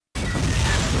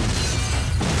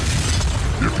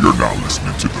If you're not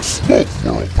listening to the Smoke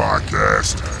World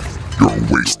podcast, you're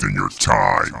wasting your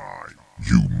time,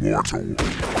 you mortal.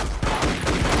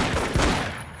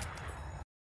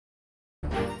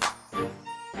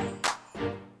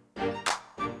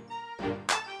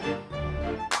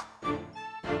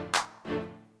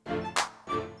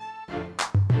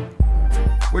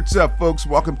 What's up, folks?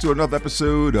 Welcome to another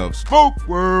episode of Smoke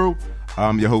World.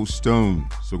 I'm your host, Stone.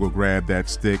 So go grab that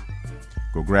stick,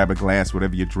 go grab a glass,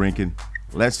 whatever you're drinking.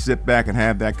 Let's sit back and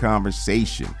have that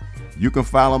conversation. You can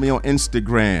follow me on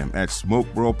Instagram at Smoke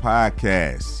World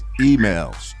Podcast.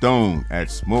 Email stone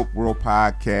at Smoke World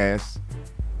Podcast.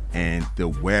 And the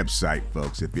website,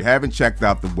 folks. If you haven't checked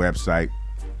out the website,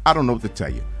 I don't know what to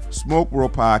tell you.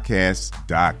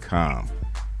 SmokeWorldPodcast.com.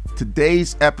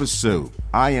 Today's episode,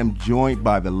 I am joined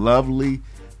by the lovely,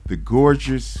 the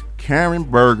gorgeous Karen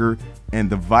Berger and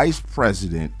the Vice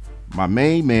President, my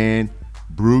main man,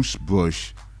 Bruce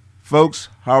Bush. Folks,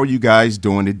 how are you guys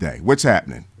doing today? What's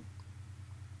happening?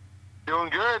 Doing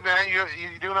good, man. You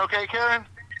doing okay, Karen?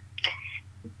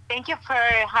 Thank you for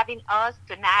having us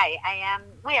tonight.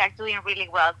 We are doing really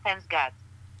well, thanks God.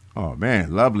 Oh,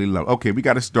 man, lovely. Okay, we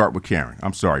got to start with Karen.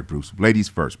 I'm sorry, Bruce. Ladies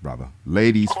first, brother.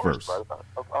 Ladies first. Brother.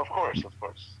 Of course.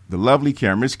 The lovely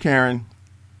Karen. Miss Karen,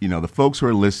 you know, the folks who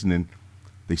are listening,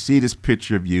 they see this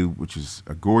picture of you, which is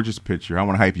a gorgeous picture. I don't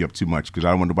want to hype you up too much because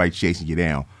I don't want nobody chasing you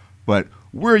down. But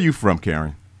where are you from,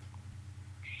 Karen?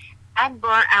 I'm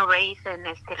born and raised in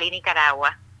Estelí,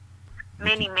 Nicaragua,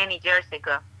 many years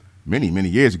ago. Many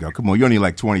years ago. Come on, you're only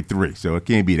like 23, so it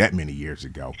can't be that many years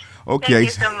ago. Okay. Thank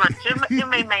you so much. You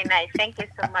made my night. Thank you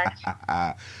so much.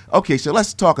 Okay, so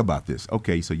let's talk about this.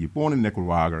 Okay, so you're born in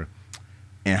Nicaragua,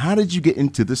 and how did you get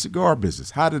into the cigar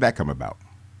business? How did that come about?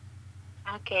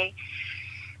 Okay.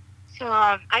 So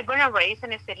I born and raised in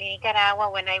Estelí,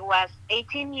 Nicaragua. When I was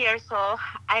 18 years old,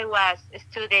 I was a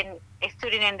student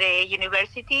in the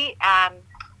university.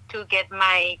 To get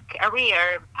my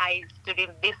career, I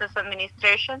studied business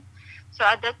administration. So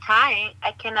at that time,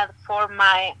 I cannot afford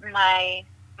my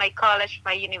college,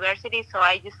 my university. So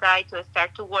I decided to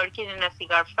start to working in a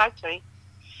cigar factory.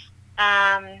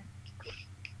 I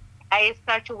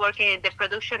started working in the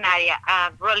production area,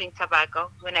 rolling tobacco,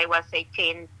 when I was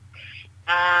 18.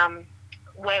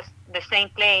 With the same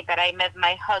place that I met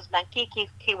my husband, Kiki.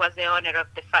 He was the owner of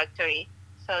the factory.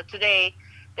 So today,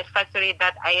 the factory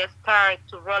that I start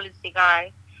to roll in cigar,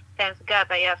 thanks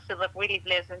God, I feel really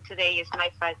blessed, and today is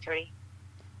my factory.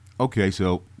 Okay,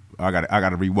 so I got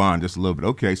to rewind just a little bit.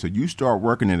 Okay, so you start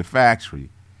working in the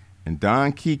factory, and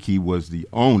Don Kiki was the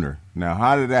owner. Now,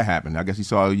 how did that happen? I guess he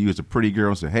saw you as a pretty girl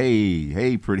and said,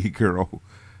 hey, pretty girl,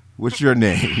 what's your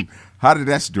name? How did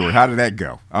that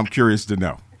go? I'm curious to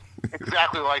know.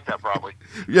 Exactly like that, probably.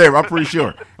 Yeah, I'm pretty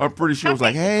sure. It was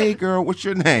like, hey, girl, what's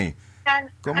your name?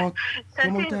 Come on,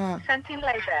 down. Something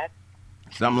like that.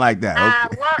 Something like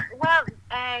that.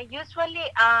 Okay. Usually,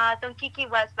 Don Kiki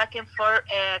was back and forth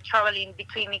traveling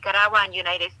between Nicaragua and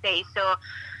United States. So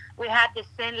we had the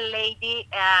same lady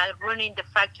running the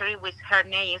factory with her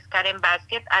name is Karen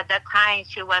Basket. At that time,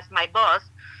 she was my boss.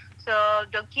 So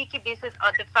Don Kiki visits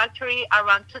at the factory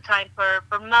around 2 times per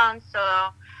month. So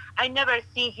I never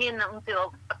see him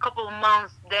until a couple of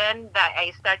months then that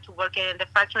I start to work in the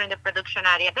factory in the production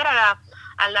area. There are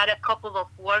a lot of couple of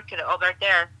workers over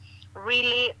there.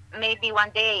 Really, maybe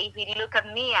one day he look at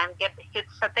me and get his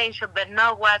attention, but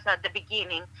no was at the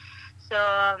beginning. So,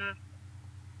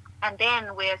 and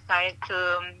then we started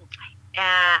to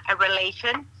a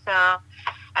relation. So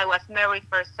I was married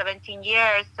for 17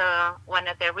 years. So one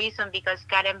of the reasons because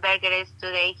Karen Berger is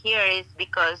today here is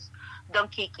because Don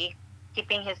Kiki,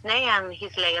 keeping his name and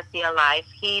his legacy alive.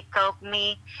 He taught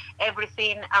me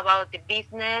everything about the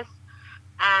business,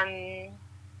 and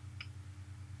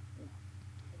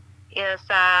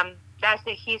that's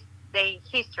the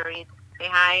history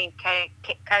behind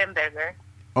Karen Berger.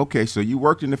 Okay, so you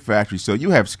worked in the factory, so you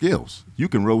have skills. You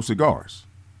can roll cigars.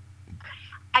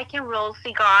 I can roll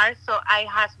cigars, so I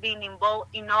have been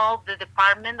involved in all the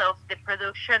department of the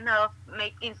production of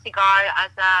making cigar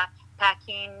as a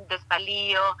packing,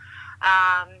 despalillo.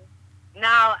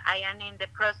 Now I am in the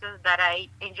process that I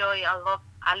enjoy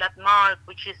a lot more,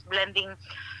 which is blending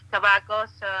tobacco.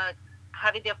 So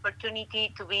having the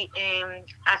opportunity to be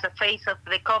as a face of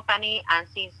the company, and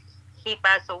since he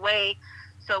passed away,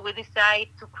 so we decided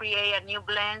to create a new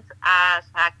blend as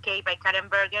a cake by Karen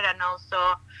Berger, and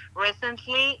also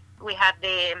recently we have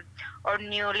our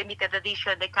new limited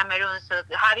edition, the Cameroon. So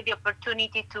having the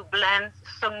opportunity to blend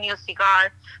some new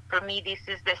cigar, for me, this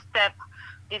is the step.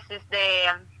 This is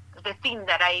the thing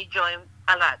that I enjoy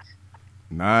a lot.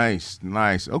 Nice.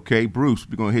 Okay, Bruce,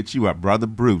 we're going to hit you up, brother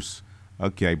Bruce.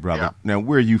 Okay, brother. Yeah. Now,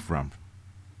 where are you from?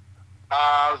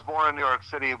 I was born in New York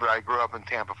City, but I grew up in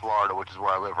Tampa, Florida, which is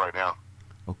where I live right now.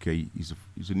 Okay, he's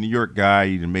a New York guy.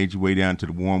 You done made your way down to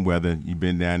the warm weather. You've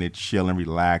been down there chilling,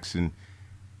 relaxing,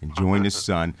 enjoying the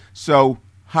sun. So,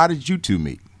 how did you two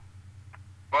meet?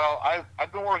 Well,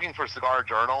 I've been working for Cigar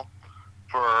Journal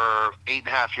for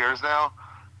 8.5 years now,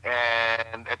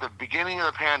 and at the beginning of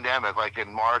the pandemic, like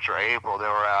in March or April, they're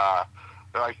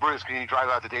like, Bruce, can you drive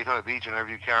out to Daytona Beach and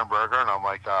interview Karen Berger? And I'm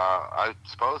like, I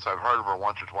suppose so. I've heard of her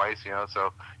once or twice,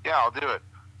 so yeah, I'll do it.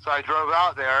 So I drove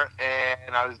out there,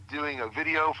 and I was doing a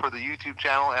video for the YouTube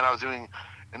channel, and I was doing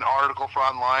an article for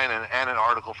online and an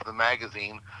article for the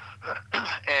magazine.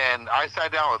 And I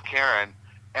sat down with Karen,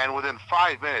 and within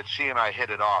 5 minutes, she and I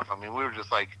hit it off. I mean, we were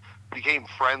just like, became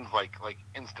friends like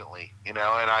instantly, and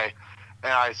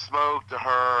I smoked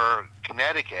her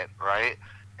Connecticut, right?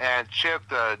 And Chip,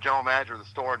 the general manager of the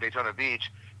store in Daytona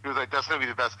Beach, he was like, that's going to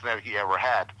be the best Connecticut you ever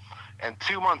had. And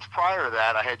 2 months prior to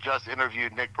that, I had just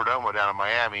interviewed Nick Perdomo down in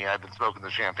Miami. I'd been smoking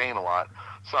the champagne a lot.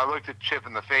 So I looked at Chip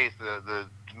in the face, the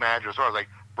manager of the store. I was like,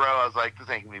 bro, this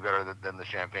ain't going to be better than the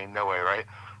champagne. No way, right?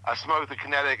 I smoked the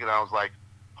Connecticut, and I was like,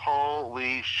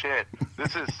 holy shit,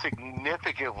 this is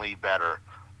significantly better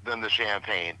than the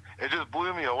champagne. It just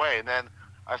blew me away. And then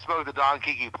I smoked the Don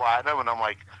Kiki Platinum, and I'm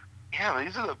like, yeah,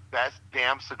 these are the best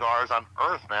damn cigars on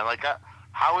earth, man. Like,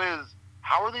 how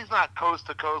are these not coast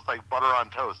to coast like butter on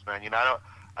toast, man?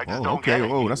 I just don't get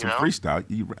it. Oh, that's some freestyle.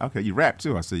 You rap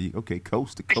too. I say, okay,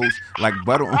 coast to coast like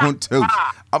butter on toast.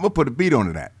 I'm gonna put a beat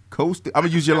onto that. I'm gonna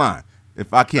use your line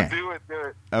if I can. Do it.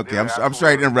 Okay, I'm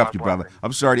sorry to interrupt you, brother.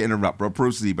 I'm sorry to interrupt, bro.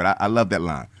 Proceed, but I love that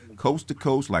line. Coast to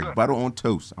coast like butter on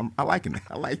toast. I like it.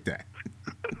 I like that.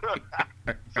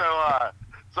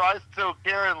 So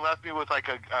Karen left me with like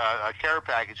a care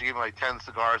package. She gave me like 10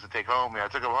 cigars to take home. And I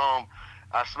took them home.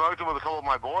 I smoked them with a couple of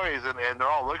my boys, and they're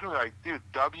all looking at me like, dude,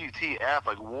 WTF?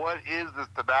 Like, what is this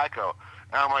tobacco?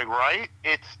 And I'm like, right?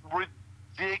 It's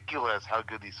ridiculous how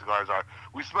good these cigars are.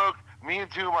 Me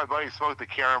and two of my buddies smoked the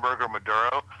Karen Berger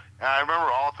Maduro, and I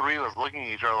remember all three of us looking at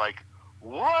each other like,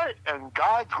 what? And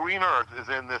God's green earth is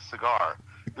in this cigar.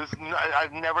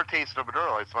 I've never tasted a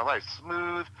Maduro like this in my life.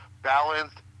 Smooth,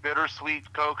 balanced,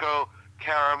 bittersweet cocoa,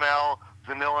 caramel,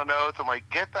 vanilla notes. I'm like,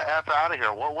 get the F out of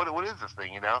here. What is this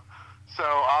thing, So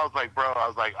I was like, bro,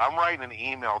 I'm writing an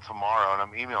email tomorrow, and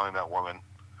I'm emailing that woman.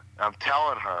 And I'm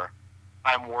telling her,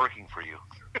 I'm working for you.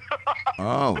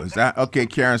 Oh, is that okay,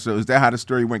 Karen? So is that how the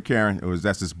story went, Karen, or is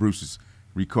that just Bruce's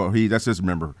recall? That's his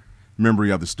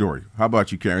memory of the story. How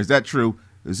about you, Karen? Is that true?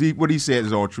 What he said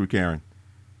is all true, Karen?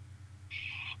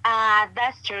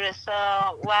 That's true.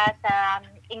 So was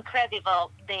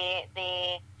incredible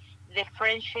the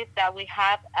friendship that we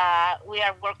have. We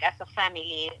are work as a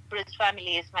family. Bruce's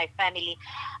family is my family.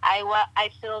 I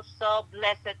feel so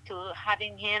blessed to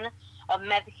having him or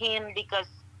met him, because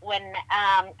when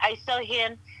I saw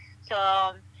him,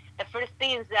 so the first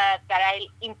things that I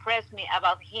impressed me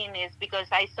about him is because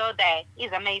I saw that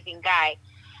he's an amazing guy.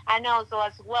 And also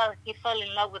as well, he fell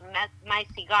in love with my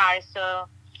cigar. So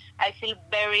I feel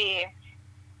very,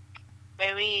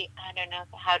 very, I don't know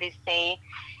how to say,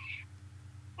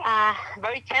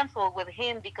 very thankful with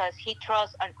him, because he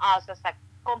trusts on us as a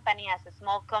company, as a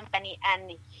small company,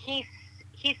 and he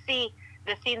see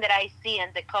the thing that I see in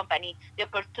the company, the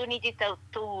opportunity to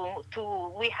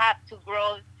we have to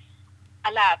grow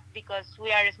a lot, because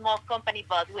we are a small company,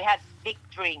 but we have big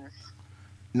dreams.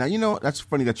 Now, that's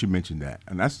funny that you mentioned that,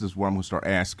 and that's just what I'm going to start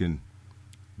asking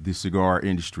the cigar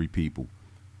industry people.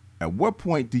 At what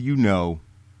point do you know,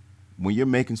 when you're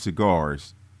making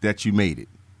cigars, that you made it?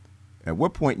 At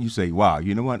what point you say, wow,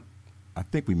 you know what? I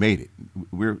think we made it.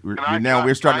 We're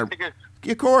starting to.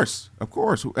 Of course.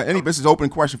 This is an open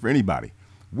question for anybody.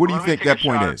 What do you think that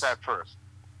point is? That first.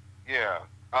 Yeah.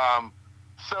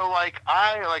 So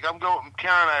I'm going.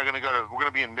 Karen and I are we're going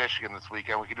to be in Michigan this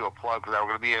weekend. We can do a plug for that.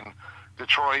 We're going to be in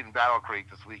Detroit and Battle Creek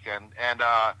this weekend, and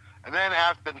then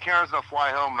Karen's going to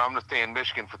fly home, and I'm going to stay in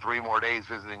Michigan for 3 more days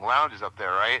visiting lounges up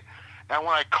there, right? And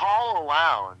when I call a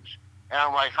lounge, and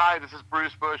I'm like, hi, this is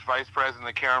Bruce Bush, Vice President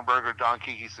of Karen Berger, Don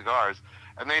Kiki Cigars.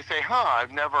 And they say,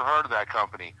 I've never heard of that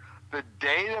company. The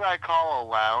day that I call a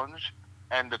lounge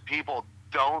and the people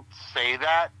don't say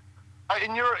that,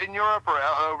 in Europe or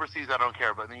overseas, I don't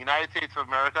care, but in the United States of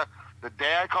America, the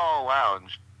day I call a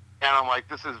lounge and I'm like,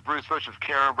 this is Bruce Bush of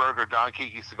Karen Berger, Don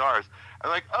Kiki Cigars, I'm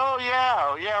like, oh,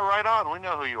 yeah, right on. We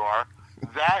know who you are.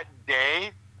 That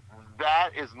day,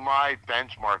 that is my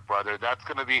benchmark, brother. That's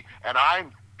going to be, and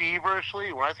I'm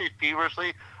feverishly, when I say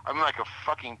feverishly, I'm like a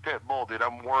fucking pit bull, dude.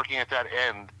 I'm working at that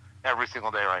end every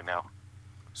single day right now.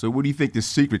 So what do you think the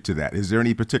secret to that? Is there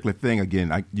any particular thing?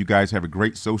 Again, you guys have a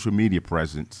great social media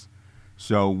presence.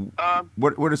 So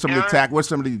what are some of the what's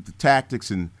some of the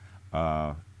tactics and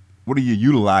what are you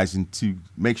utilizing to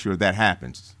make sure that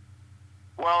happens?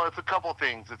 Well, it's a couple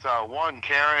things. It's one,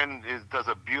 Karen does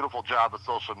a beautiful job of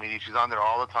social media. She's on there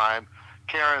all the time.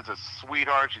 Karen's a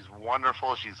sweetheart. She's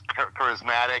wonderful. She's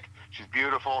charismatic. She's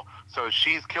beautiful. So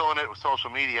she's killing it with social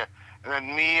media. And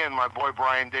then me and my boy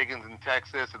Brian Diggins in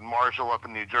Texas and Marshall up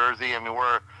in New Jersey. I mean,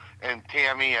 and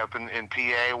Tammy up in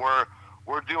PA.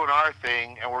 We're doing our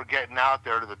thing, and we're getting out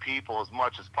there to the people as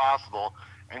much as possible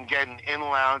and getting in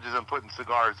lounges and putting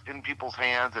cigars in people's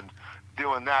hands and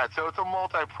doing that. So it's a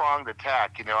multi-pronged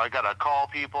attack. You know, I got to call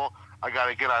people. I got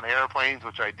to get on airplanes,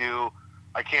 which I do.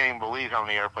 I can't even believe how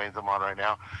many airplanes I'm on right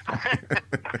now.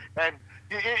 And,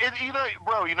 you know,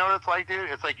 bro, you know what it's like, dude?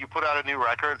 It's like you put out a new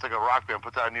record. It's like a rock band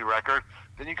puts out a new record.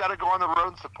 Then you got to go on the road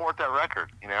and support that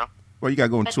record, you know? Well, you got to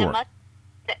go on tour.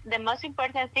 The most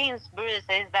important thing, Bruce,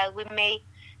 is that we make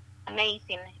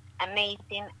amazing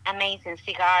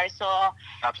cigars. So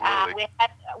Absolutely.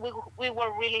 We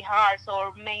work really hard. So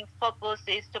our main focus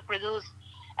is to produce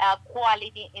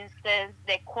quality instead of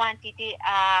the quantity,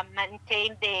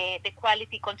 maintain the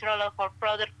quality control of our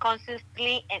product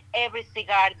consistently in every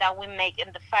cigar that we make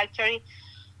in the factory.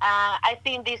 I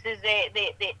think this is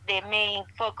the main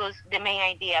focus, the main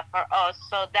idea for us.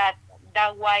 So that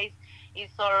wise is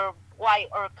why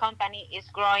our company is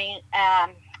growing a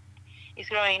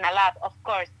lot. Of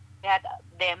course, we had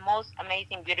the most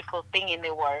amazing, beautiful thing in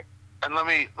the world. And let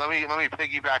me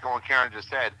piggyback on what Karen just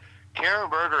said. Karen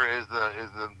Berger is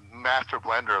the master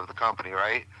blender of the company,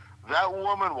 right? That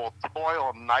woman will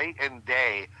toil night and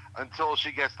day until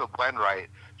she gets the blend right.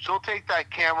 She'll take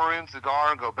that Cameroon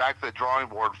cigar and go back to the drawing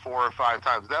board 4 or 5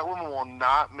 times. That woman will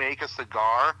not make a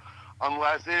cigar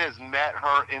unless it has met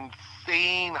her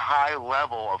insane high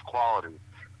level of quality.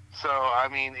 So, I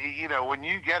mean, you know, when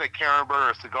you get a Karen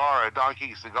Berger cigar, a Don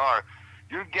Kiki cigar,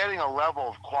 you're getting a level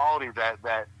of quality that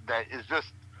is just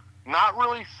not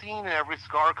really seen in every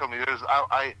cigar company.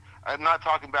 I'm not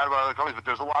talking bad about other companies, but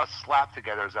there's a lot of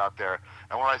slap-togethers out there.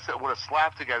 And when I said what a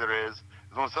slap-together is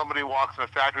when somebody walks in a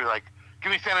factory like,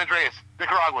 give me San Andreas,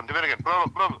 Nicaraguan, Dominican, blah,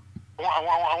 blah, blah.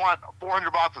 I want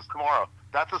 400 boxes tomorrow.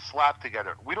 That's a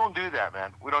slap-together. We don't do that,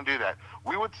 man. We don't do that.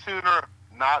 We would sooner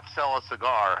not sell a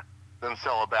cigar than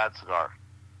sell a bad cigar.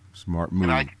 Smart move.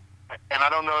 And I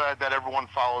don't know that everyone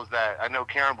follows that. I know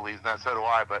Karen believes in that, so do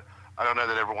I, but I don't know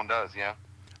that everyone does, yeah?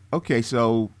 Okay,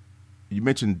 so you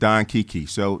mentioned Don Kiki.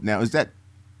 So now is that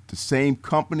the same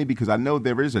company? Because I know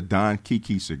there is a Don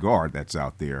Kiki cigar that's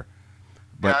out there.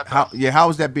 But how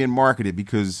is that being marketed?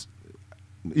 Because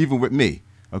even with me,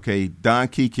 okay, Don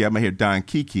Kiki, I may hear Don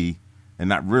Kiki and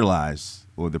not realize,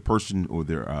 or the person or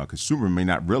their consumer may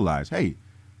not realize, hey,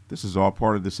 this is all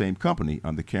part of the same company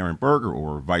under Karen Berger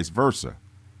or vice versa.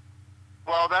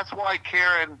 Well, that's why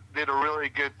Karen did a really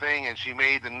good thing, and she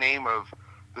made the name of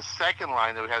the second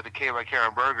line that we have, the K by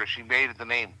Karen Berger, she made it the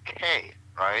name K,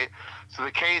 right? So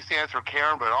the K stands for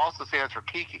Karen, but it also stands for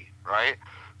Kiki, right?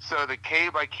 So the K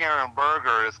by Karen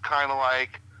Berger is kind of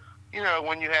like, you know,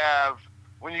 when you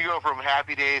go from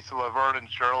Happy Days to Laverne and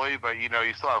Shirley, but, you know,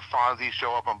 you still have Fonzie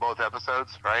show up on both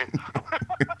episodes, right?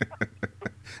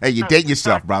 Hey, you're dating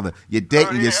yourself, brother. You're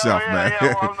dating yourself, man.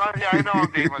 Yeah, well, I know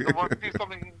I'm dating myself. Well, do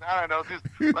something, I don't know.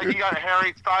 Just, like you got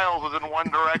Harry Styles was in One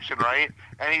Direction, right?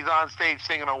 And he's on stage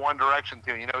singing a One Direction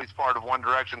tune. You know, he's part of One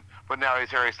Direction, but now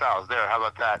he's Harry Styles. There, how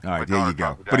about that? All right, there you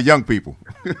go. For the young people.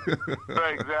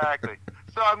 Right, exactly.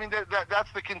 So, I mean,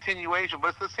 that's the continuation, but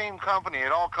it's the same company.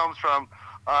 It all comes from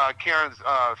Karen's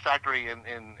factory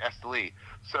in Esteli.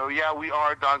 So, yeah, we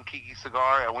are Don Kiki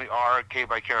Cigar, and we are K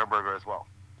by Karen Berger as well.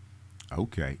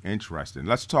 Okay, interesting.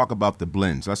 Let's talk about the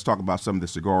blends. Let's talk about some of the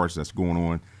cigars that's going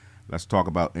on. Let's talk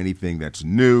about anything that's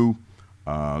new.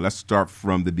 Let's start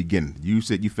from the beginning. You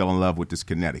said you fell in love with this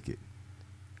Connecticut.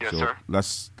 Yes, so sir.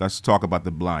 Let's talk about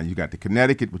the blend. You got the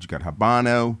Connecticut, but you got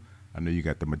Habano. I know you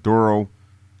got the Maduro.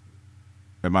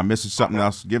 Am I missing something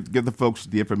else? Give the folks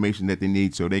the information that they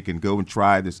need so they can go and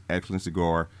try this excellent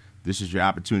cigar. This is your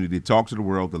opportunity to talk to the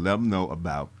world, to let them know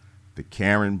about the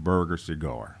Karen Berger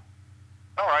cigar.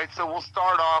 All right, so we'll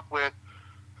start off with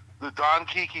the Don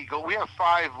Kiki Gold. We have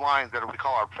 5 lines that we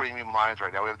call our premium lines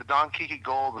right now. We have the Don Kiki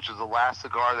Gold, which is the last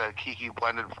cigar that Kiki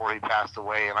blended before he passed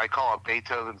away, and I call it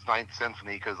Beethoven's Ninth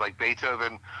Symphony because, like,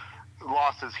 Beethoven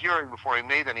lost his hearing before he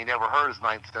made it, and he never heard his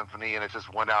Ninth Symphony, and it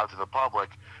just went out to the public.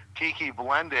 Kiki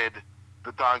blended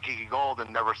the Don Kiki Gold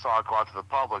and never saw it go out to the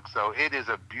public, so it is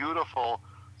a beautiful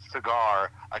cigar.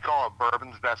 I call it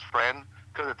bourbon's best friend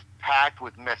because it's packed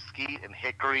with mesquite and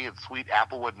hickory and sweet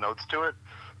applewood notes to it.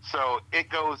 So it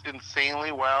goes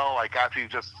insanely well. Like after you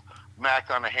just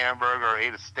macked on a hamburger or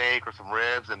ate a steak or some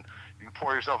ribs, and you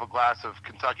pour yourself a glass of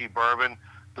Kentucky bourbon,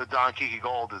 the Don Kiki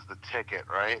Gold is the ticket,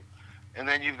 right? And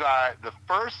then you've got the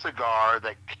first cigar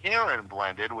that Karen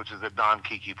blended, which is the Don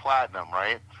Kiki Platinum,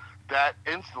 right? That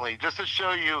instantly, just to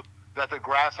show you that the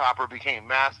grasshopper became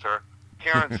master,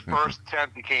 Karen's first 10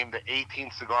 became the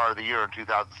 18th cigar of the year in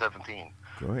 2017.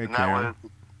 Go ahead, and that Karen. was,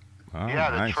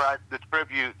 Nice. the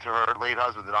tribute to her late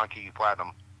husband, the Don Kiki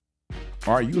Platinum.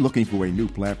 Are you looking for a new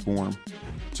platform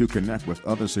to connect with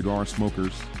other cigar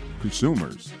smokers,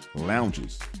 consumers,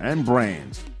 lounges, and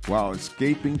brands while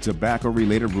escaping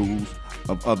tobacco-related rules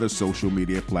of other social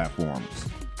media platforms?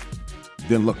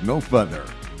 Then look no further.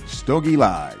 Stogie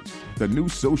Lives, the new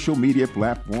social media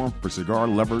platform for cigar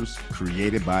lovers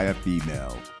created by a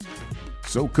female.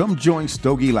 So come join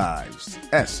Stogie Lives,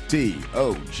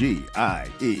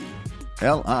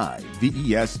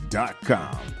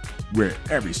 STOGIELIVES.com, where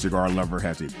every cigar lover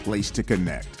has a place to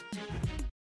connect.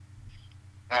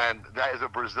 And that is a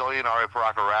Brazilian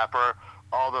Arapiraca wrapper.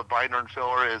 All the binder and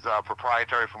filler is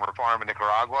proprietary from her farm in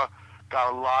Nicaragua.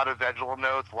 Got a lot of vegetable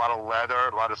notes, a lot of leather,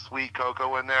 a lot of sweet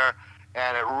cocoa in there,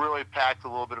 and it really packs a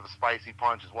little bit of a spicy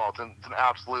punch as well. It's an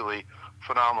absolutely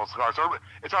phenomenal cigar. So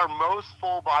it's our most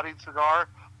full-bodied cigar,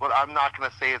 but I'm not going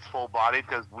to say it's full-bodied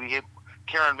because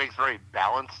Karen makes very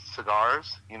balanced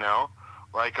cigars, you know.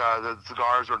 Like the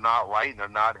cigars are not light and they're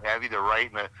not heavy. They're right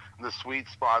in the sweet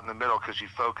spot in the middle because she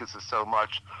focuses so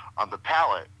much on the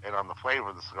palate and on the flavor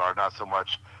of the cigar, not so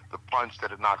much the punch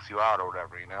that it knocks you out or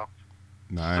whatever, you know.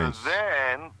 Nice. So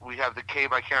then we have the K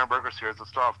by Karen BERGER series.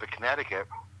 Let's start off with the Connecticut.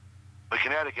 The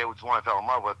Connecticut, which is the one I fell in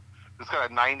love with, it's got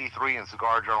a 93 in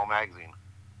Cigar Journal magazine.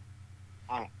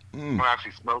 I'm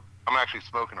actually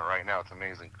smoking it right now. It's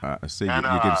amazing. I see you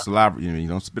get saliva. You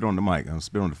don't spit on the mic. Don't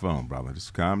spit on the phone, brother.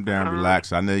 Just calm down,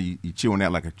 relax. I know you chewing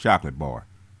that like a chocolate bar.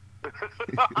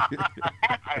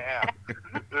 I am.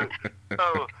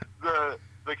 So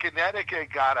the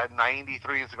Connecticut got a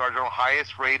 93 in Cigar Journal,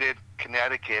 highest rated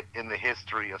Connecticut in the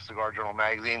history of Cigar Journal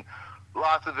magazine.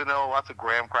 Lots of vanilla, lots of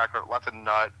graham cracker, lots of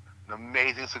nut. An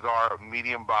amazing cigar,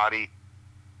 medium body,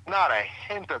 not a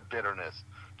hint of bitterness.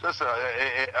 Just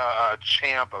a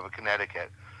champ of a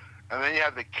Connecticut. And then you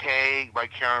have the K by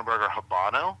Karen BERGER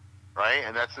Habano, right?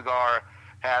 And that cigar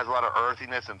has a lot of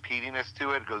earthiness and peatiness to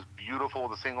it. It goes beautiful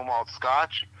with a single malt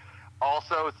scotch.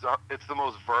 Also, it's the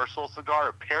most versatile cigar.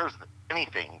 It pairs with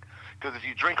anything. Because if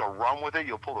you drink a rum with it,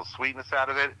 you'll pull the sweetness out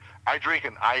of it. I drink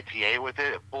an IPA with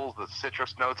it. It pulls the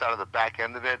citrus notes out of the back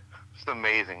end of it. It's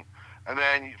amazing. And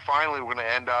then finally, we're going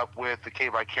to end up with the K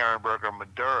by Karen BERGER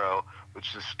Maduro,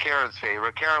 which is Karen's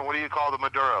favorite. Karen, what do you call the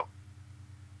Maduro?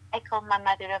 I call my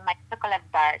Maduro my chocolate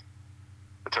bar.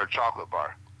 It's her chocolate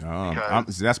bar.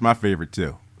 See, that's my favorite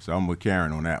too. So I'm with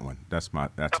Karen on that one. That's my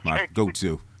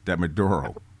go-to. That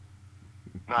Maduro.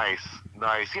 Nice.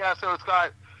 Yeah, so it's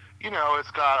got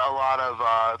a lot of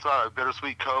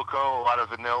bittersweet cocoa, a lot of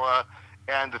vanilla,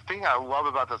 and the thing I love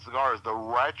about the cigar is the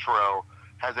retro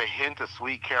has a hint of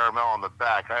sweet caramel on the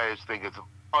back. I just think it's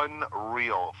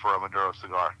unreal for a Maduro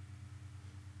cigar.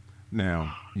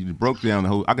 Now, you broke down the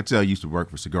whole. I could tell you used to work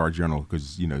for Cigar Journal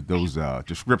because those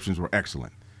descriptions were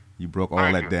excellent. You broke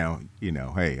all that down.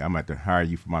 Hey, I'm going to hire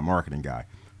you for my marketing guy.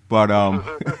 But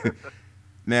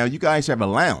now you guys have a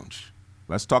lounge.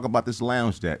 Let's talk about this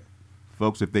lounge that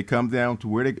folks, if they come down to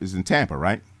where is in Tampa,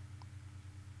 right?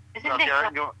 Go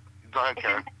ahead,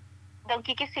 Karen. Don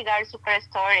Kiki Cigar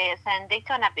Superstore is in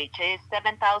Daytona Beach. It's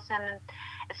 7,000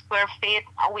 square feet.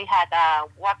 We had a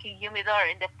walking humidor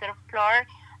in the third floor.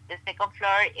 The second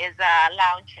floor is a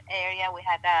lounge area. We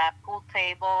had a pool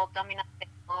table, domino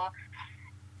table,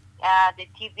 the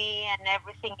TV, and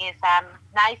everything is a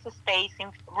nice space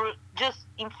just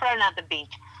in front of the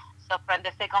beach. So from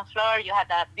the second floor, you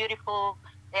had a beautiful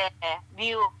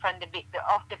view from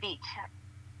of the beach.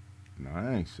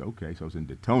 Nice. Okay, so it's in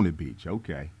Daytona Beach.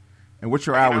 Okay. And what's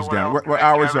your hours down? What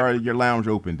hours are your lounge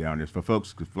open down there for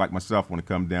folks like myself want to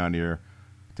come down there,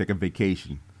 take a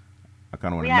vacation? I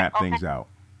kind of want to map things out.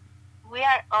 We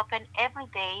are open every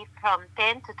day from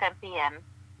 10 to 10 p.m.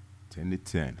 10 to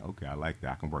 10. Okay, I like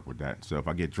that. I can work with that. So if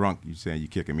I get drunk, you're saying you're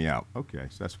kicking me out. Okay,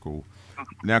 so that's cool.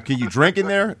 Now, can you drink in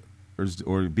there? Or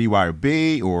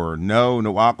BYOB? Or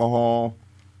no alcohol?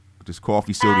 Just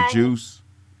coffee, soda, juice?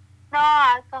 No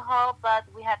alcohol, but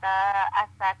we had as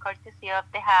a courtesy of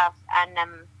the house and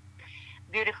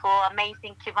beautiful,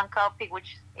 amazing Cuban coffee,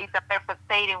 which is a perfect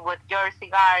pairing with your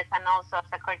cigars, and also as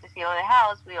a courtesy of the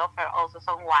house, we offer also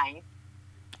some wine.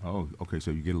 Oh, okay,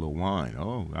 so you get a little wine.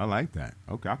 Oh, I like that.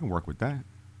 Okay, I can work with that.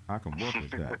 I can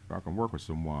work with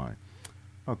some wine.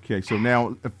 Okay, so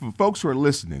now, for folks who are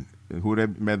listening,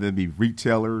 whether it be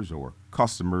retailers or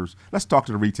customers. Let's talk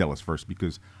to the retailers first,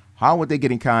 because how would they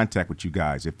get in contact with you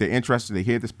guys if they're interested? They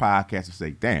hear this podcast and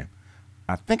say, "Damn,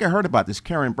 I think I heard about this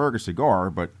Karen Berger cigar,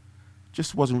 but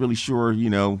just wasn't really sure,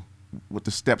 what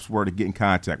the steps were to get in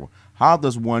contact with." How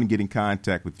does one get in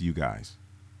contact with you guys?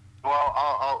 Well,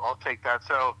 I'll take that.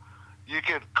 So you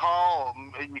could call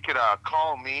me,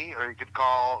 or you could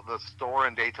call the store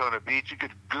in Daytona Beach. You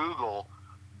could Google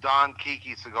Don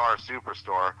Kiki Cigar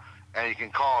Superstore, and you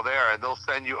can call there, and they'll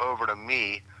send you over to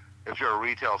me if you're a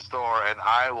retail store, and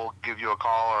I will give you a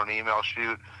call or an email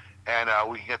shoot, and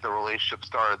we can get the relationship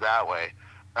started that way.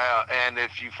 And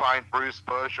if you find Bruce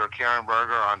Bush or Karen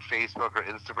Berger on Facebook or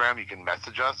Instagram, you can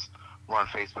message us. We're on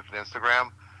Facebook and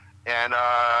Instagram. And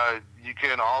you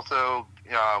can also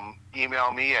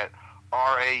email me at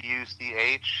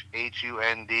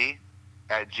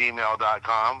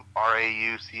rauchhund@gmail.com,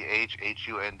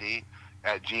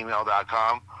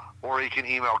 rauchhund@gmail.com, or you can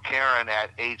email Karen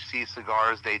at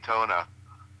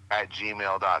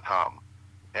hccigarsdaytona@gmail.com.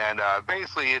 And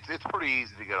basically, it's pretty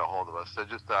easy to get a hold of us. So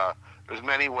just there's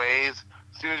many ways.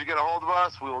 As soon as you get a hold of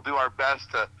us, we will do our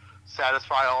best to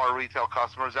satisfy all our retail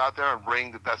customers out there and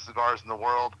bring the best cigars in the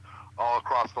world all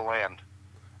across the land.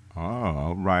 Oh,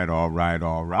 all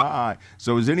right.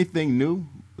 So is anything new,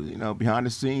 behind the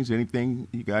scenes? Anything,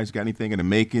 you guys got anything in the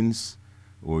makings,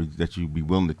 or that you'd be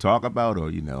willing to talk about? Or,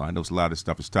 I know a lot of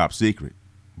stuff is top secret,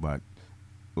 but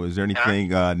is there anything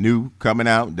new coming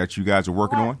out that you guys are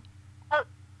working on?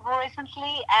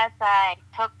 Recently, as I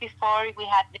talked before, we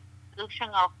had the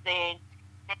introduction of the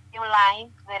new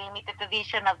line, the limited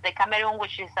edition of the Cameroon,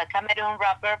 which is a Cameroon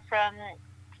wrapper from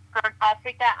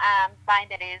Africa, and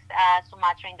binder is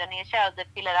Sumatra, Indonesia, or the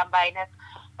filler and binder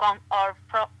from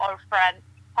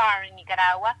far in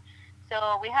Nicaragua.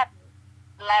 So we have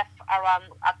left around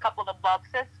a couple of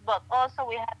boxes, but also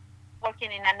we have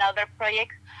working in another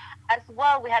project as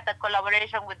well. We had a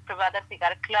collaboration with Privada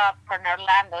Cigar Club from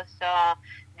Orlando. So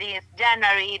this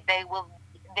January they will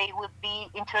be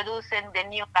introducing the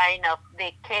new line of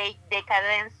the K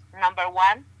Decadence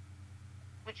 #1,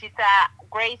 which is a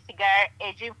great cigar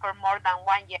aging for more than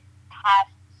 1 year and a half.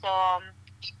 So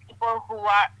people who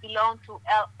belong to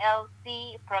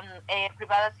LLC from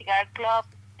Privada Cigar Club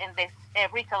and the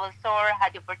retail store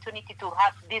had the opportunity to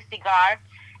have this cigar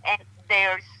and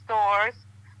their stores.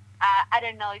 I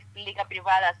don't know if Liga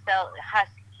Privada has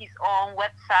his own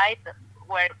website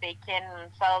where they can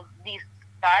sell this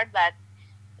cigar, but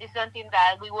it's something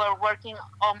that we were working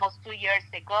almost 2 years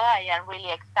ago. I am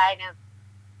really excited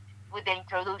with the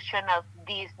introduction of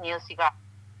this new cigar.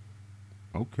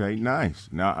 Okay, nice.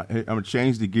 Now, I'm going to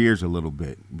change the gears a little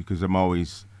bit, because I'm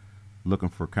always looking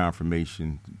for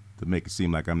confirmation to make it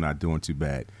seem like I'm not doing too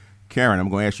bad. Karen, I'm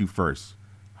going to ask you first.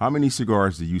 How many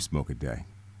cigars do you smoke a day,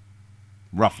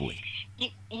 roughly?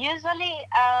 Usually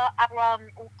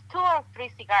around 2 or 3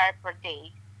 cigars per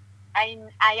day. I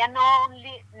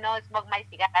only smoke my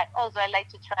cigar. I like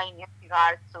to try new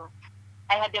cigars too.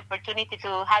 I had the opportunity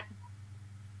to have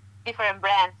different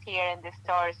brands here in the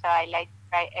store, so I like to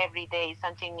try every day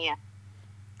something new.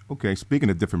 Okay, speaking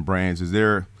of different brands,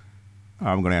 I'm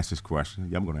going to ask this question.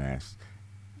 Yeah, I'm going to ask.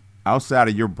 Outside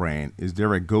of your brand, is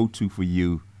there a go-to for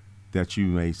you that you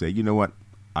may say, you know what,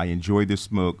 I enjoy this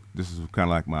smoke. This is kind of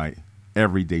like my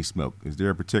everyday smoke. Is there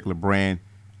a particular brand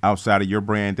outside of your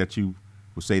brand that you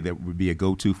would say that would be a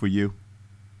go-to for you?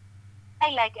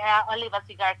 I like Oliva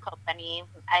Cigar Company.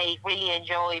 I really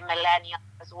enjoy Melania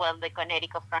as well, the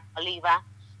Connecticut from Oliva.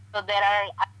 So there are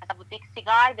a boutique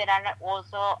cigar. There are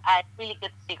also a really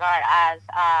good cigar as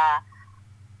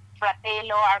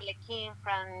Fratello Arlequin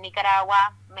from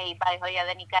Nicaragua, made by Joya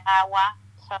de Nicaragua.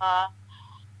 So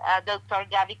Dr.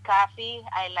 Gaby Coffee,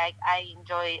 I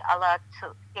enjoy a lot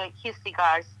his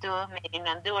cigars too, made in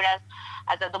Honduras.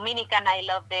 As a Dominican, I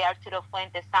love the Arturo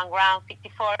Fuentes San Ground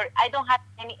 54. I don't have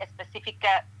any specific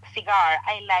cigar.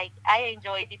 I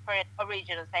enjoy different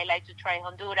origins. I like to try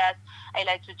Honduras. I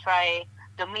like to try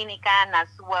Dominican as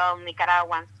well,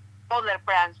 Nicaraguans, other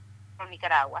brands from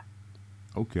Nicaragua.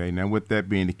 Okay, now with that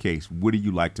being the case, what do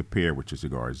you like to pair with your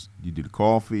cigars? You do the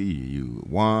coffee, you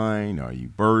wine, or you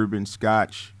bourbon,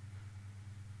 scotch,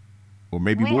 or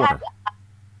maybe water?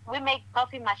 We make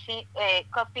Cuban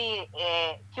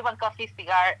coffee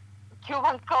cigar,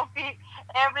 Cuban coffee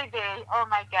every day. Oh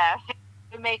my God.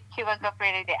 We make Cuban coffee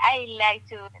every day. I like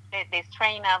the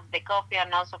strain of the coffee,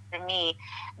 and also for me,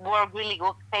 work really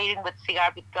good pairing with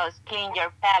cigar because clean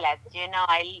your palate.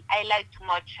 I like too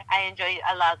much. I enjoy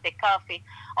a lot the coffee.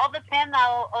 All depends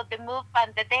on the mood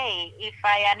and the day. If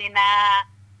I am in a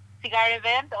cigar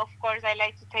event, of course, I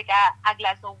like to take a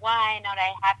glass of wine, or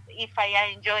if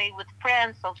I enjoy with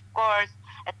friends, of course,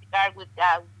 a cigar with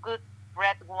good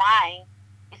red wine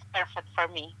is perfect for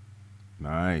me.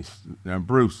 Nice. Now,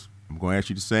 Bruce, I'm going to ask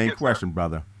you the same Yes, question,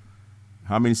 brother.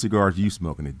 How many cigars do you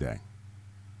smoke in a day?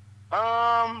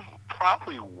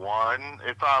 Probably one.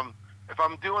 If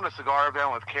I'm doing a cigar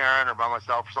event with Karen or by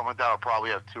myself or something like that, I'll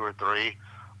probably have two or three.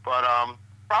 But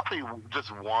probably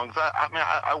just one. 'Cause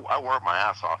I work my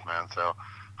ass off, man. So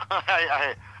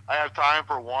I have time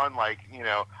for one. Like, you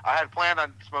know, I had planned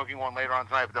on smoking one later on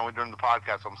tonight, but then we're doing the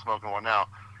podcast, so I'm smoking one now.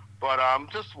 But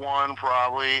just one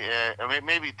probably. I mean,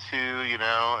 maybe two. You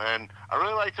know, and I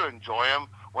really like to enjoy them.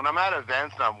 When I'm at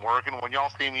events and I'm working, when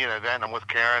y'all see me at an event, I'm with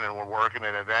Karen and we're working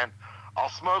at an event, I'll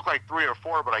smoke like 3 or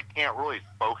 4, but I can't really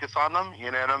focus on them.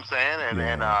 You know what I'm saying?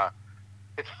 And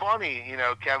it's funny, you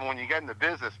know, Kevin, when you get into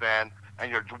business, man,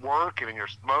 and you're working and you're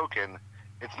smoking,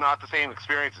 it's not the same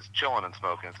experience as chilling and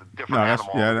smoking. It's a different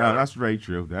animal. That's very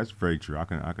true. That's very true. I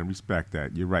can respect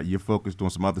that. You're right. You're focused on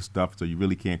some other stuff, so you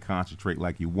really can't concentrate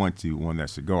like you want to on that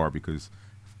cigar because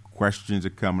questions are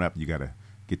coming up. You got to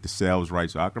get the sales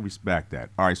right, so I can respect that.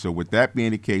 All right, so with that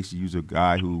being the case, you use a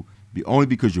guy who, only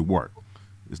because you work.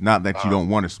 It's not that you don't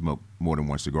want to smoke more than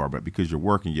one cigar, but because you're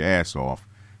working your ass off,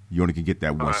 you only can get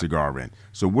that one cigar in.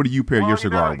 So what do you pair your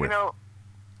cigar with? You know,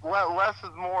 less is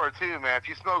more, too, man. If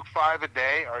you smoke 5 a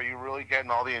day, are you really getting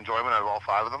all the enjoyment out of all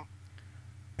 5 of them?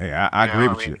 Hey, I agree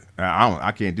with you.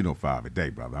 I can't do no 5 a day,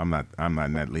 brother. I'm not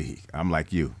in that league. I'm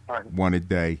like you. Right. One a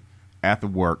day after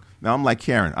work. Now, I'm like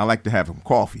Karen. I like to have some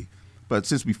coffee. But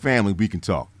since we family, we can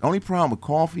talk. The only problem with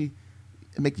coffee,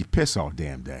 it make you piss all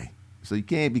damn day. So you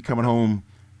can't be coming home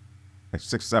at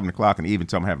 6 or 7 o'clock in the evening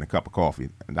time I'm having a cup of coffee.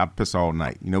 And I piss all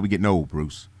night. You know, we getting old,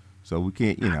 Bruce. So we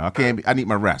can't, you know, I need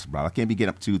my rest, bro. I can't be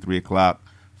getting up 2, 3 o'clock,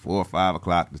 4 or 5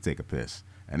 o'clock to take a piss.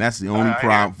 And that's the only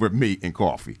problem for me in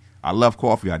coffee. I love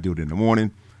coffee. I do it in the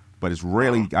morning. But it's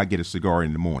rarely I get a cigar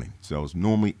in the morning. So it's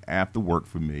normally after work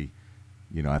for me.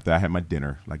 You know, after I have my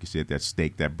dinner, like you said, that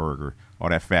steak, that burger, all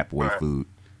that fat boy food,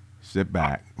 sit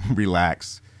back,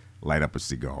 relax, light up a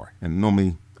cigar. And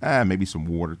normally, maybe some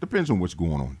water. Depends on what's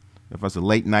going on. If it's a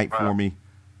late night for me,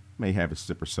 may have a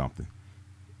sip or something.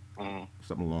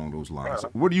 Something along those lines.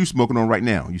 What are you smoking on right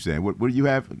now? You said, what do you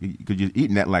have? Because you're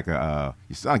eating that like you sound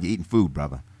like you're eating food,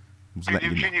 brother. Can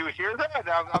you hear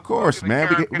that? Of course,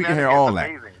 man. We can hear all that.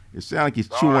 It sounds like he's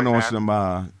chewing on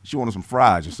some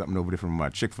fries or something over there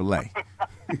from Chick-fil-A.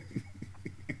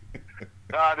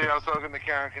 Nah, dude, I'm smoking the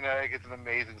Karen Connecticut. It's an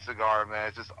amazing cigar, man.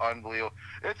 It's just unbelievable.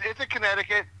 It's a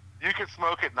Connecticut. You can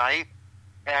smoke at night,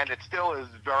 and it still is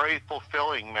very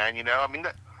fulfilling, man. You know, I mean,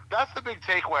 that's the big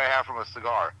takeaway I have from a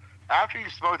cigar. After you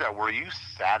smoke that, were you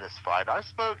satisfied? I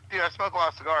smoke a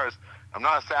lot of cigars. I'm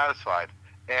not satisfied.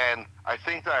 And I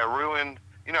think that I ruined,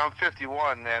 you know, I'm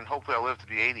 51, and hopefully I'll live to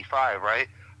be 85, right?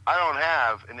 I don't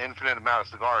have an infinite amount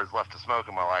of cigars left to smoke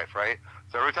in my life, right?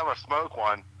 So every time I smoke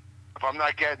one, if I'm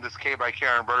not getting this K by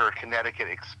Karen Burger Connecticut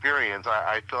experience,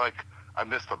 I feel like I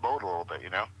missed the boat a little bit, you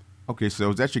know? Okay, so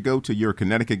is that your go-to? You're a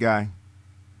Connecticut guy?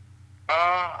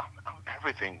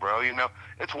 Everything, bro. You know,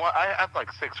 I have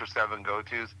like 6 or 7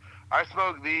 go-tos. I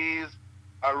smoke these.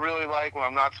 I really like when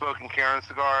I'm not smoking Karen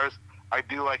cigars. I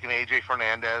do like an AJ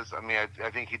Fernandez. I mean, I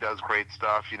think he does great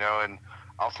stuff, you know, and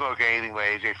I'll smoke anything by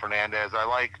AJ Fernandez. I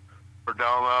like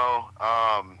Perdomo.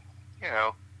 You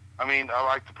know, I mean, I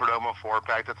like the Perdomo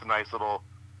 4-pack. That's a nice little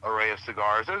array of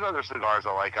cigars. There's other cigars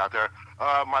I like out there.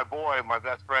 My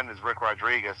best friend is Rick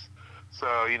Rodriguez.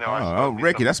 So, you know,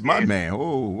 Ricky, that's my man.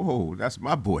 Oh, that's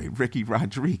my boy, Ricky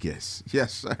Rodriguez.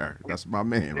 Yes, sir. That's my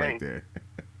man right there.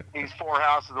 He's 4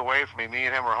 houses away from me. Me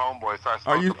and him are homeboys. So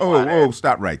are you?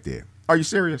 Stop right there. Are you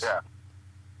serious? Yeah.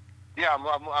 Yeah,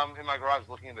 I'm in my garage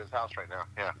looking at his house right now.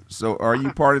 Yeah. So, are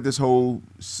you part of this whole?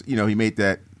 You know, he made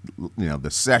that. You know,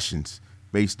 the sessions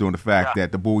based on the fact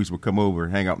that the boys would come over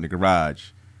and hang out in the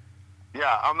garage.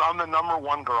 Yeah, I'm the number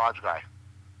 1 garage guy.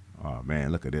 Oh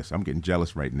man, look at this! I'm getting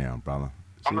jealous right now, brother.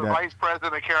 I'm the vice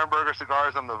president of Karen Burger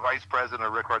Cigars. I'm the vice president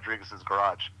of Rick Rodriguez's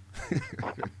garage.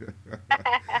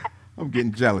 I'm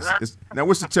getting jealous. Now,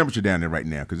 what's the temperature down there right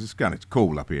now? Because it's kind of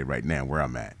cold up here right now where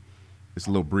I'm at. It's a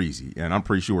little breezy, and I'm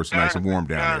pretty sure it's nice and warm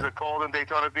down there. Is it cold in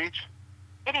Daytona Beach?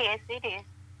 It is.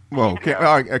 Well,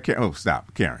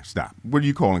 stop. Karen, stop. What are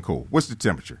you calling cold? What's the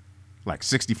temperature? Like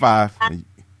 65?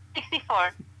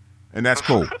 64. And that's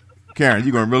cold. Karen,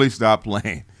 you're going to really stop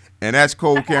playing. And that's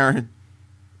cold, Karen.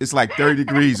 It's like 30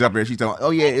 degrees up here. She's telling, oh,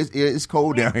 yeah, it's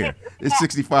cold down here. It's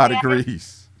 65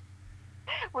 degrees.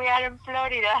 We are in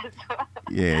Florida. So.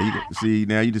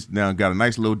 Yeah, you just got a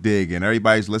nice little dig, and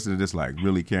everybody's listening to this like,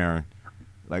 really, Karen?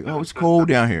 Like, oh, it's cold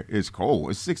down here. It's cold.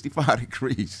 It's 65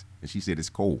 degrees. And she said it's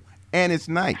cold. And it's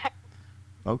night.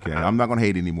 Okay, I'm not going to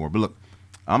hate anymore. But look,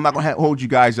 I'm not going to hold you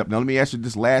guys up. Now, let me ask you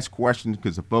this last question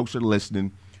because the folks are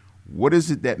listening. What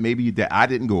is it that maybe that I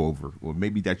didn't go over or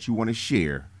maybe that you want to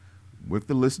share with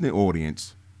the listening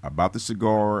audience about the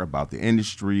cigar, about the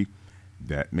industry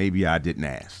that maybe I didn't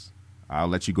ask? I'll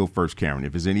let you go first, Karen.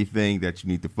 If there's anything that you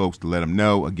need the folks to let them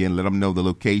know, again, let them know the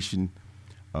location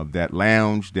of that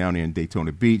lounge down there in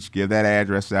Daytona Beach. Give that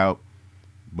address out.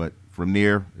 But from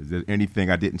there, is there anything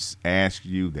I didn't ask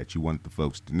you that you want the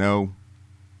folks to know?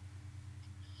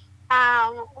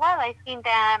 Well, I think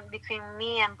that between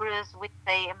me and Bruce, we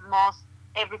say almost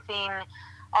everything.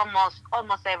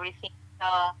 So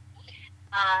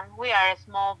we are a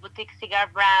small boutique cigar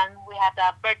brand. We have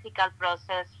a vertical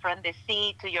process from the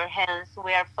seed to your hands.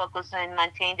 We are focused on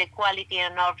maintaining the quality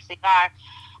of our cigar.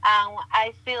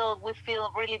 We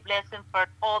feel really blessed for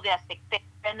all the acceptance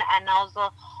and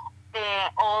also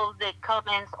all the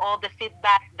comments, all the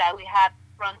feedback that we have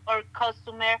from our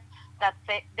customer that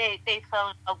they fell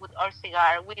in love with our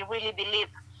cigar. We really believe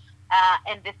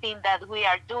in the thing that we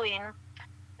are doing.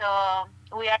 So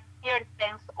we are here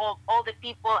thanks to all the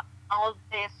people, all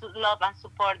the love and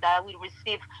support that we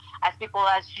receive as people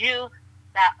as you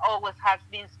that always has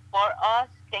been support us.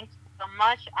 Thank you so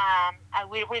much.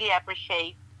 We really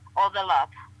appreciate all the love.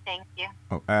 Thank you.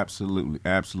 Oh, absolutely.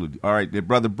 Absolutely. All right, there,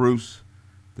 Brother Bruce,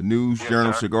 the News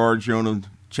Journal, sir. Cigar Journal,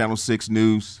 Channel 6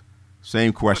 News.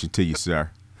 Same question to you, sir.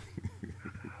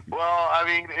 Well, I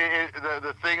mean,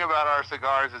 the thing about our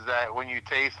cigars is that when you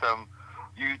taste them,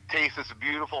 you taste this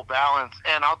beautiful balance.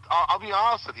 And I'll be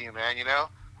honest with you, man. You know,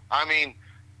 I mean,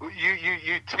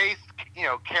 you taste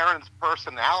Karen's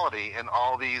personality in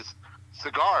all these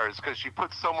cigars because she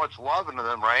puts so much love into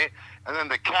them, right? And then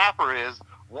the capper is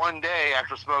one day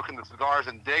after smoking the cigars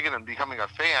and digging and becoming a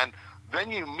fan, then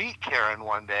you meet Karen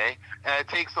one day, and it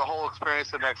takes the whole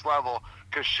experience to the next level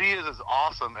because she is as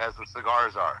awesome as the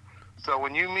cigars are. So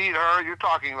when you meet her, you're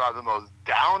talking about the most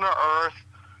down-to-earth,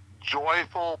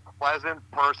 joyful, pleasant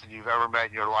person you've ever met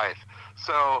in your life.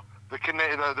 So the K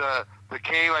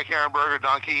like Karen Berger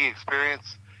Don Kiki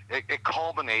experience, it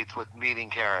culminates with meeting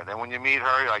Karen. And when you meet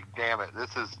her, you're like, damn it,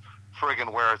 this is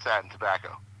friggin' where it's at in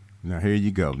tobacco. Now, here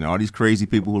you go. Now, all these crazy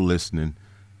people who are listening,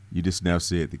 you just now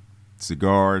said the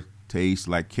cigar tastes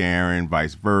like Karen,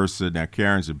 vice versa. Now,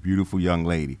 Karen's a beautiful young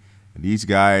lady. And these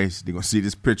guys, they're going to see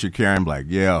this picture of Karen like,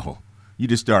 yo, you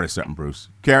just started something, Bruce.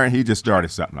 Karen, he just started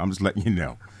something. I'm just letting you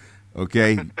know.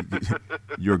 Okay?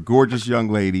 You're a gorgeous young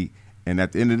lady. And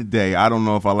at the end of the day, I don't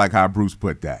know if I like how Bruce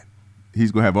put that.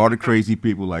 He's going to have all the crazy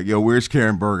people like, yo, where's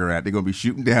Karen Berger at? They're going to be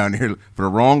shooting down there for the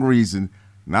wrong reason,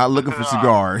 not looking for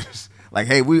cigars. Like,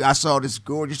 hey, I saw this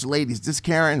gorgeous lady. Is this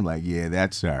Karen? I'm like, yeah,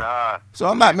 that's her. So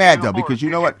I'm not mad, though, because you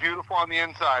know what? Beautiful on the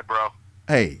inside, bro.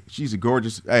 Hey, she's a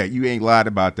gorgeous. Hey, you ain't lied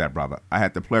about that, brother. I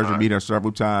had the pleasure to meet her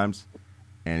several times,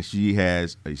 and she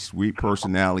has a sweet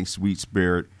personality, sweet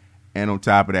spirit, and on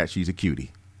top of that, she's a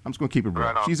cutie. I'm just going to keep it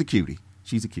real. She's a cutie.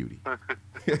 She's a cutie.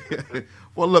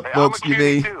 Well, look, folks, I'm a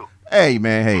cutie too. Hey,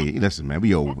 man, hey, listen, man,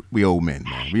 we old men,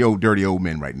 man. We old dirty old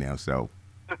men right now, so.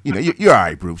 You know, you're all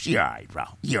right, Bruce. You're all right, bro.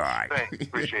 You're all right. Thanks.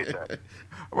 Appreciate that.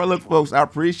 All right, look, folks, I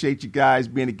appreciate you guys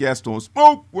being a guest on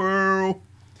Smoke World.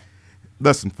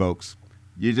 Listen, folks,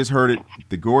 you just heard it.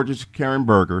 The gorgeous Karen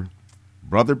Berger,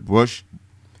 Brother Bush,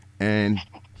 and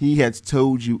he has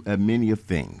told you many of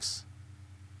things.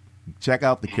 Check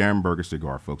out the Karen Berger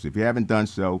cigar, folks. If you haven't done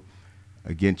so,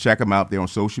 again, check them out there on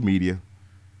social media.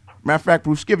 Matter of fact,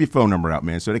 Bruce, give your phone number out,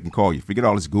 man, so they can call you. Forget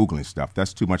all this Googling stuff.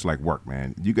 That's too much like work,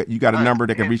 man. You got a number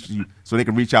that can reach you, so they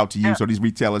can reach out to you, so these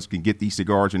retailers can get these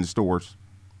cigars in the stores.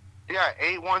 Yeah,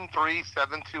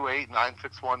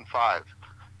 813-728-9615.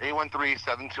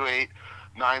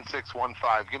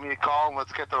 813-728-9615. Give me a call and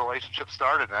let's get the relationship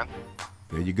started, man.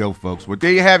 There you go, folks. Well,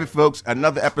 there you have it, folks.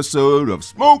 Another episode of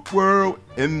Smoke World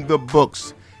in the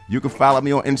books. You can follow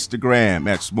me on Instagram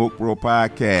at Smoke World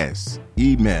Podcast.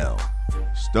 Email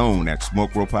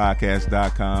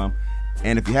stone@smokeworldpodcast.com.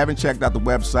 And if you haven't checked out the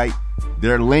website,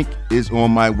 their link is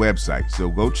on my website. So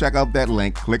go check out that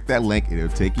link, click that link, and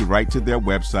it'll take you right to their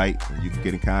website. And you can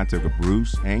get in contact with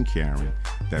Bruce and Karen.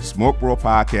 That's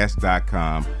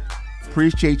smokeworldpodcast.com.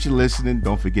 Appreciate you listening.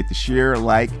 Don't forget to share,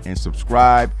 like, and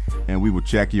subscribe. And we will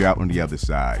check you out on the other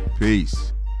side.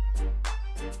 Peace.